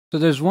So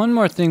there's one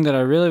more thing that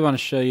I really want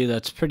to show you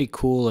that's pretty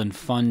cool and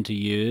fun to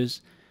use,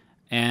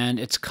 and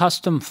it's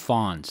custom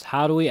fonts.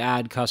 How do we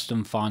add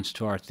custom fonts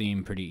to our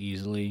theme pretty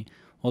easily?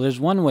 Well, there's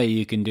one way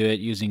you can do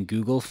it using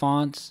Google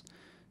Fonts.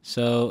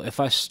 So if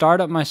I start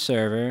up my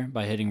server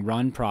by hitting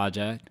Run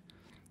Project,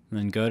 and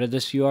then go to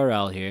this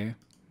URL here,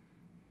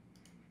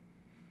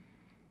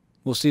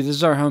 we'll see this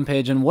is our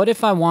homepage. And what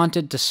if I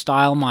wanted to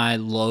style my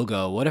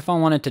logo? What if I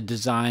wanted to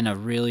design a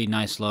really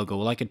nice logo?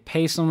 Well, I could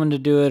pay someone to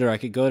do it, or I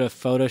could go to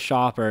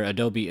Photoshop or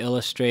Adobe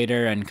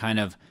Illustrator and kind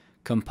of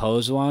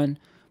compose one.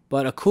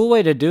 But a cool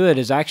way to do it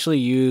is actually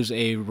use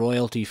a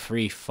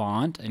royalty-free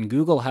font, and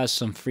Google has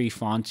some free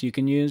fonts you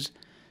can use.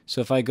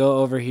 So if I go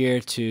over here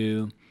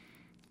to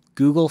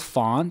Google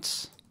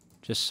Fonts,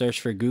 just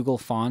search for Google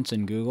Fonts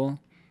in Google.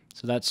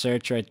 So that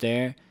search right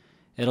there.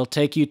 It'll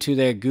take you to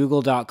their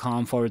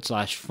google.com/fonts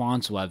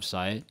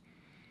website.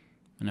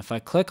 And if I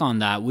click on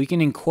that, we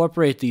can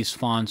incorporate these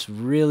fonts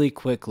really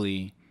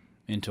quickly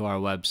into our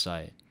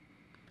website.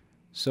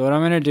 So what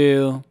I'm going to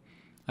do,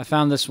 I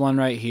found this one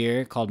right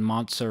here called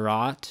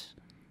Montserrat,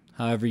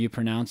 however you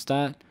pronounce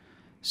that.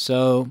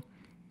 So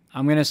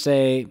I'm going to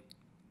say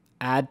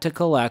add to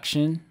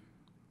collection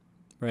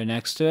right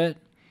next to it.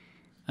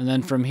 And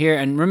then from here,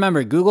 and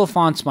remember, Google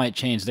Fonts might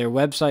change, their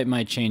website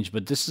might change,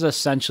 but this is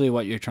essentially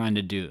what you're trying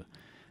to do.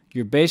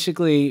 You're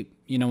basically,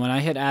 when I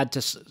hit add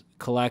to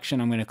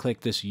collection, I'm going to click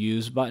this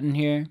use button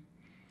here,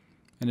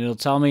 and it'll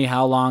tell me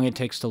how long it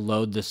takes to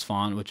load this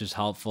font, which is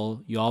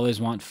helpful. You always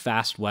want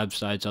fast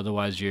websites,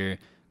 otherwise your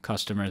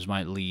customers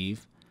might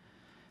leave.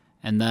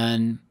 And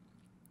then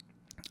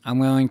I'm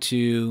going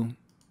to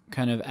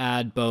kind of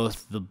add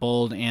both the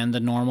bold and the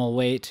normal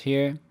weight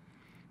here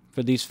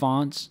for these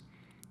fonts.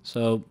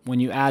 So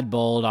when you add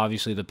bold,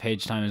 obviously the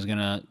page time is going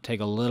to take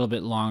a little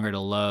bit longer to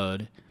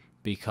load,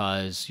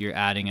 because you're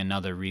adding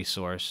another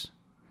resource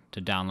to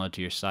download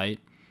to your site.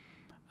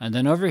 And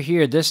then over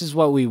here, this is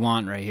what we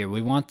want right here.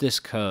 We want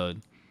this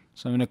code.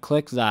 So I'm going to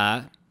click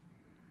that.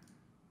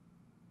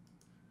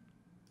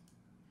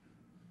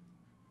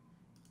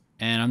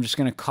 And I'm just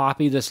going to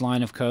copy this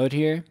line of code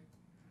here.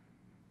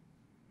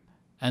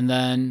 And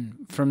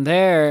then from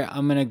there,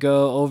 I'm going to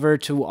go over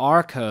to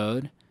our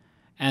code.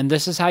 And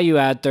this is how you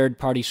add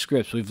third-party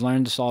scripts. We've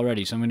learned this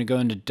already. So I'm going to go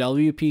into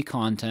WP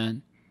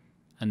Content,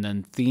 and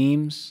then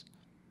Themes,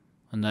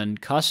 and then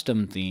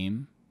Custom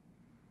Theme.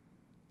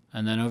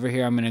 And then over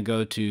here, I'm going to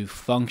go to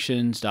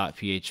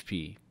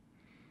functions.php.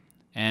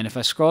 And if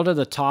I scroll to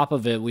the top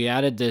of it, we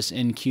added this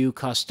enqueue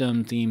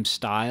custom theme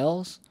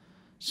styles.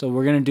 So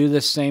we're going to do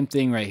the same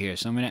thing right here.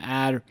 So I'm going to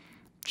add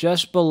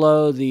just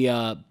below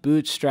the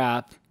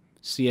bootstrap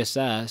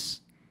CSS.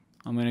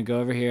 I'm going to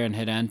go over here and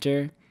hit enter.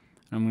 And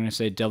I'm going to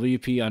say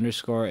WP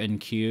underscore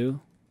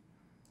enqueue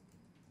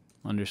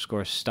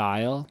underscore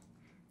style.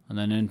 And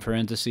then in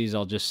parentheses,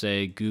 I'll just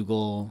say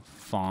Google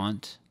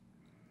font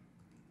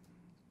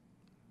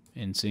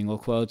in single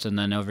quotes. And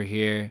then over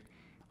here,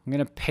 I'm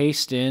going to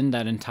paste in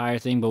that entire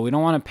thing, but we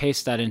don't want to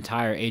paste that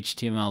entire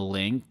HTML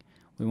link.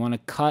 We want to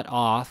cut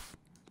off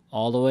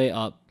all the way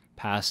up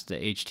past the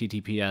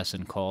HTTPS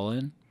and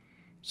colon,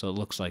 so it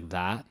looks like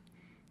that.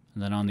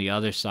 And then on the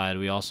other side,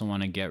 we also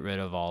want to get rid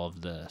of all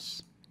of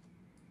this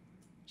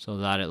so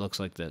that it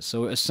looks like this.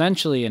 So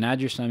essentially, and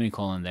add your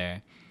semicolon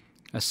there,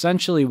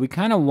 essentially, we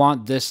kind of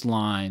want this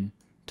line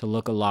to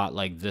look a lot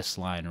like this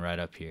line right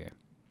up here.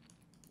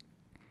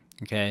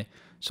 Okay,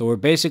 so we're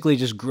basically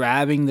just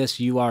grabbing this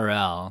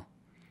URL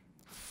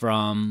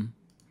from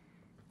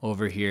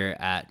over here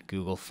at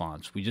Google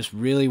Fonts. We just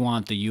really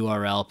want the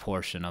URL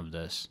portion of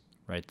this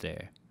right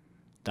there.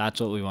 That's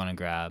what we want to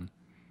grab.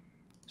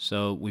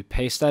 So we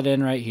paste that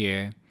in right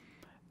here.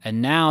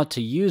 And now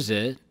to use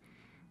it,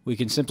 we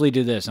can simply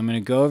do this. I'm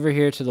going to go over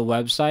here to the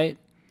website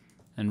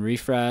and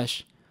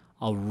refresh.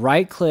 I'll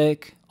right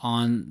click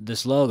on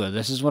this logo.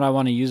 This is what I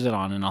want to use it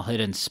on, and I'll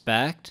hit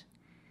inspect.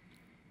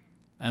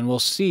 And we'll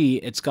see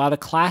it's got a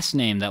class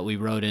name that we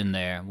wrote in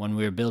there when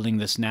we were building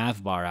this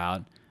navbar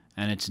out,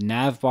 and it's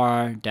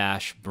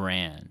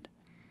navbar-brand.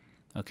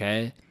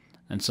 Okay?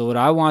 And so what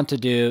I want to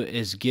do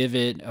is give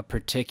it a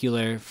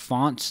particular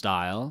font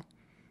style,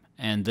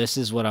 and this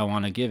is what I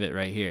want to give it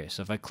right here.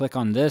 So if I click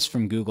on this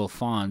from Google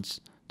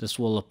Fonts, this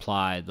will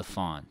apply the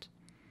font.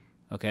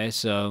 Okay,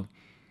 so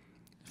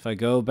if I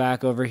go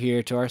back over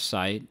here to our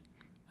site,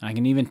 I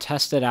can even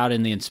test it out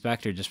in the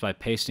inspector just by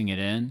pasting it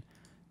in.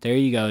 There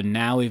you go.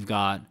 Now we've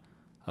got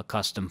a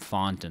custom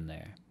font in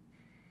there.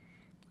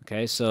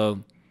 Okay,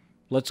 so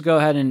let's go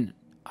ahead and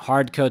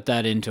hard code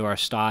that into our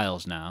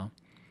styles now.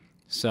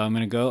 So I'm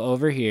going to go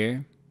over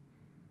here,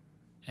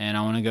 and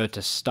I want to go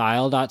to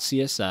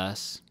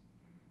style.css,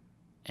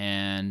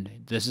 and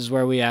this is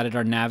where we added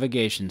our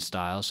navigation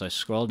style. So I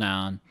scroll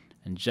down,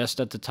 and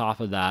just at the top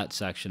of that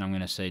section, I'm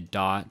going to say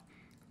dot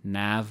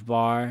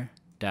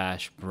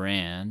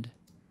navbar-brand.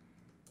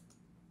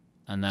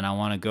 And then I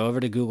want to go over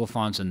to Google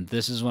Fonts, and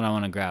this is what I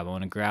want to grab. I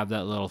want to grab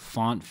that little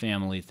font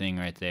family thing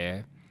right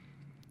there,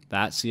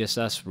 that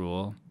CSS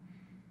rule,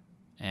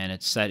 and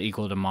it's set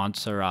equal to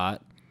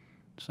Montserrat.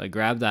 So I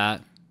grab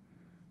that,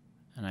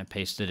 and I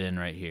paste it in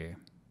right here.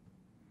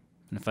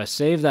 And if I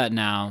save that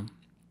now,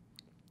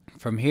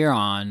 from here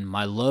on,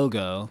 my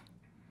logo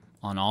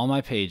on all my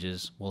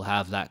pages will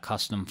have that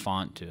custom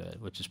font to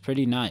it, which is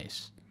pretty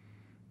nice.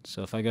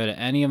 So if I go to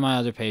any of my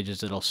other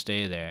pages, it'll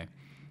stay there.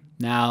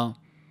 Now,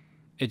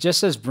 it just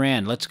says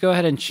brand. Let's go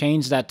ahead and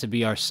change that to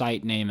be our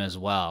site name as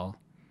well.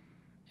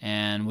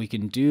 And we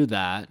can do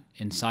that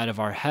inside of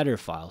our header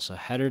file. So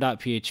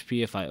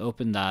header.php, if I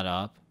open that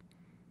up,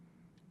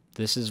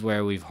 this is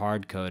where we've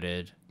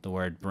hard-coded the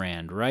word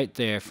brand. Right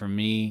there, for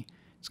me,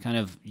 it's kind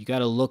of, you got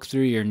to look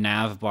through your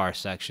navbar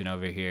section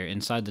over here.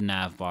 Inside the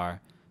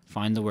navbar,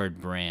 find the word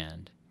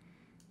brand.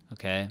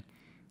 Okay?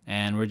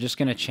 And we're just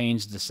going to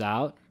change this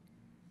out.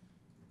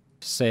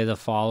 Say the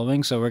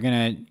following. So we're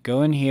going to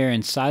go in here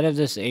inside of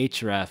this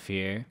href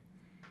here,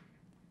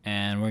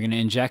 and we're going to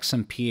inject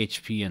some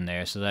PHP in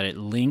there so that it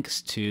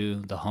links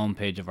to the home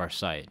page of our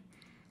site.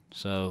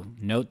 So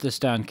note this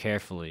down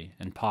carefully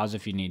and pause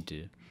if you need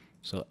to.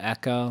 So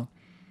echo,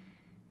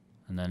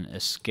 and then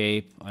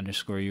escape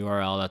underscore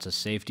URL, that's a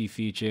safety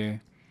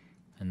feature,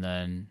 and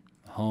then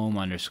home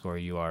underscore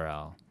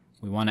URL.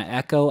 We want to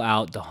echo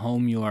out the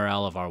home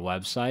URL of our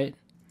website,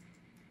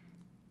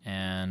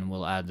 and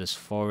we'll add this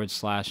 /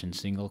 in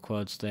single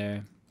quotes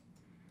there,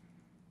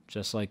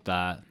 just like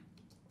that.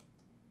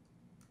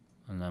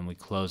 And then we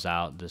close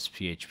out this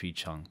PHP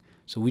chunk.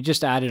 So we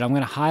just added, I'm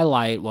going to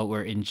highlight what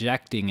we're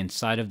injecting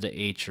inside of the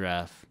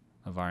href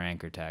of our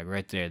anchor tag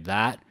right there.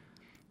 That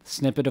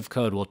snippet of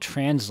code will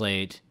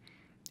translate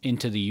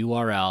into the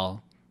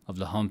URL of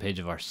the homepage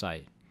of our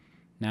site.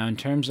 Now, in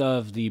terms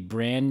of the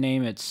brand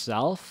name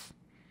itself,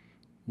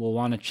 we'll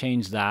want to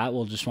change that.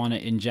 We'll just want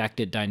to inject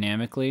it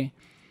dynamically.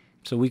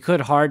 So we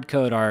could hard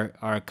code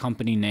our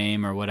company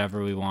name or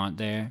whatever we want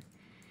there.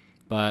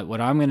 But what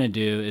I'm going to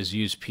do is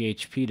use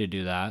PHP to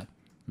do that.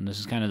 And this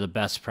is kind of the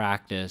best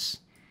practice.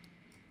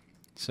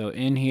 So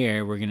in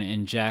here, we're going to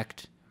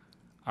inject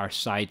our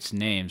site's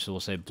name. So we'll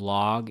say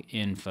blog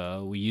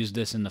info. We used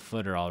this in the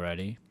footer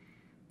already.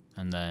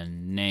 And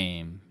then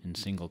name in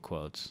single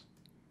quotes,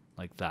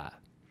 like that.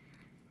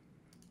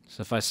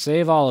 So if I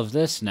save all of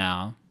this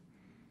now,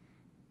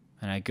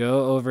 and I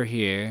go over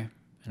here,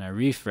 and I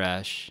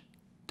refresh,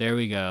 there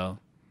we go.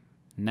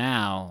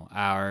 Now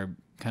our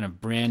kind of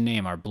brand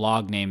name, our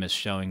blog name is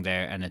showing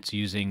there, and it's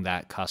using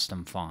that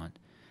custom font.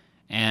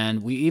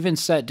 And we even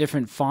set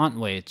different font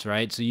weights,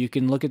 right? So you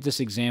can look at this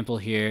example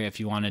here if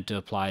you wanted to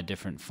apply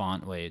different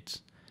font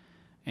weights.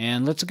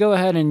 And let's go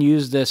ahead and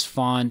use this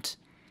font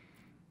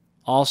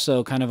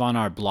also kind of on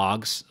our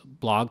blog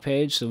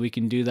page. So we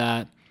can do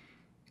that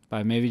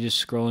by maybe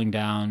just scrolling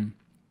down,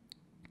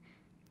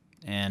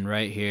 and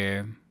right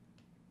here,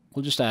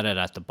 we'll just add it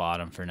at the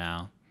bottom for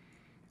now.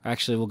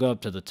 Actually, we'll go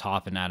up to the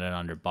top and add it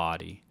under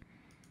body.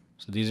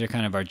 So these are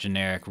kind of our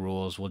generic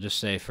rules. We'll just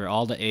say for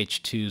all the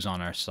H2s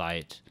on our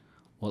site,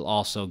 we'll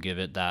also give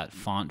it that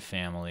font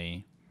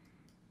family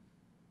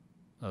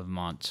of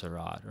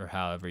Montserrat, or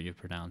however you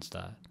pronounce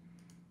that.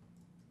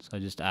 So I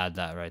just add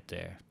that right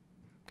there.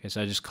 Okay,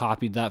 so I just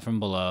copied that from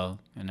below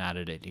and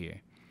added it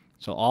here.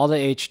 So all the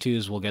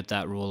H2s will get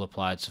that rule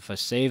applied. So if I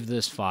save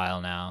this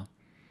file now,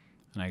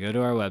 and I go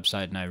to our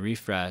website and I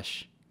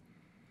refresh,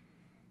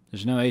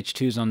 there's no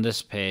H2s on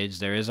this page.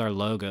 There is our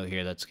logo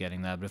here that's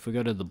getting that. But if we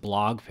go to the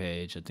blog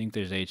page, I think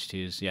there's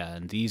H2s. Yeah,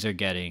 and these are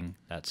getting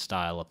that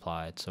style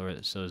applied. So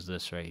is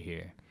this right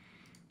here.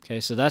 Okay,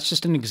 so that's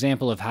just an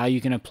example of how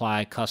you can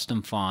apply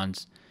custom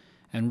fonts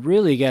and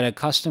really get a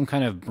custom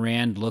kind of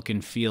brand look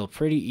and feel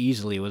pretty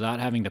easily without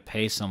having to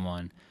pay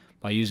someone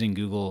by using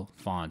Google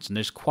Fonts. And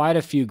there's quite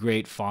a few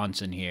great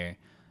fonts in here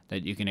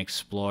that you can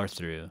explore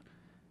through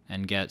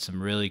and get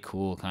some really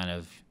cool kind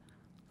of,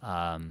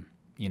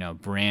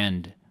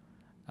 brand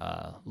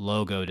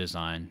logo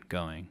design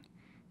going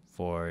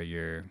for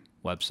your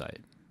website.